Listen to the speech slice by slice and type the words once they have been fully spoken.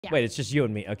Yeah. Wait, it's just you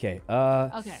and me. Okay.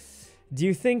 Okay. Do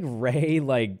you think Ray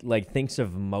like thinks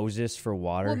of Moses for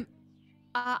water?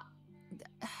 Well,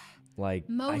 like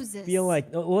Moses. I feel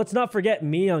like well, let's not forget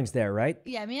Miyoung's there, right?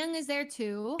 Yeah, Miyoung is there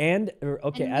too. And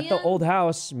okay, And at the old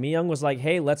house, Miyoung was like,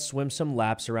 "Hey, let's swim some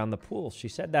laps around the pool." She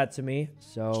said that to me.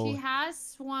 So she has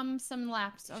swum some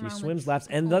laps around. She swims laps,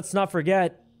 and let's not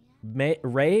forget,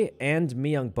 Ray and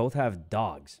Miyoung both have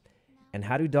dogs. And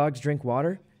how do dogs drink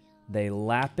water? They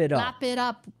lap it up. Lap it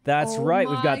up. That's right.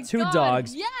 We've got two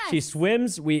dogs. Yes. She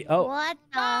swims. What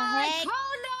the heck? Oh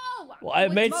no! Well,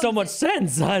 it made so much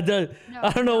sense. I don't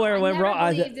know where it went wrong.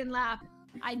 I never believed in lap.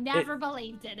 I never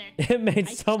believed in it. It made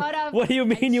What do you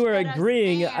mean you were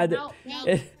agreeing? No,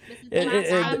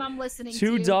 I'm listening.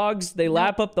 Two dogs. They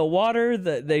lap up the water.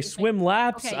 They swim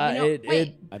laps. Okay,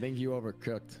 wait. I think you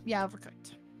overcooked. Yeah,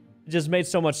 overcooked. Just made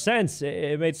so much sense.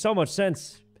 It made so much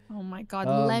sense. Oh my god,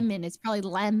 lemon. It's probably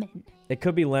lemon. It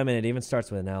could be lemon. It even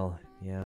starts with an L.